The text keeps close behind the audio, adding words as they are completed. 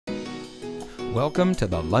Welcome to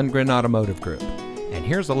the Lundgren Automotive Group, and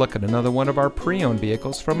here's a look at another one of our pre-owned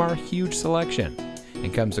vehicles from our huge selection.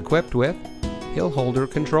 It comes equipped with hill holder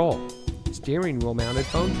control, steering wheel mounted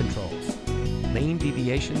phone controls, lane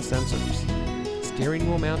deviation sensors, steering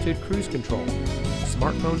wheel mounted cruise control,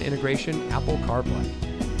 smartphone integration Apple CarPlay,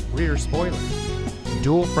 rear spoiler,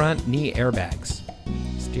 dual front knee airbags,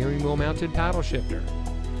 steering wheel mounted paddle shifter,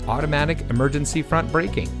 automatic emergency front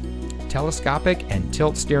braking, telescopic and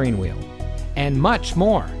tilt steering wheel, and much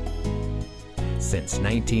more. Since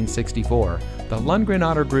 1964, the Lundgren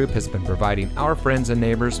Auto Group has been providing our friends and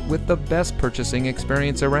neighbors with the best purchasing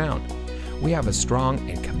experience around. We have a strong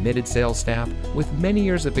and committed sales staff with many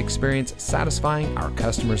years of experience satisfying our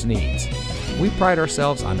customers' needs. We pride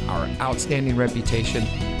ourselves on our outstanding reputation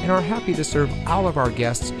and are happy to serve all of our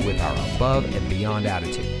guests with our above and beyond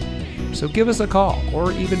attitude. So give us a call,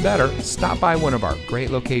 or even better, stop by one of our great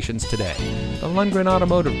locations today. The Lundgren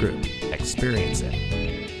Automotive Group. Experience it.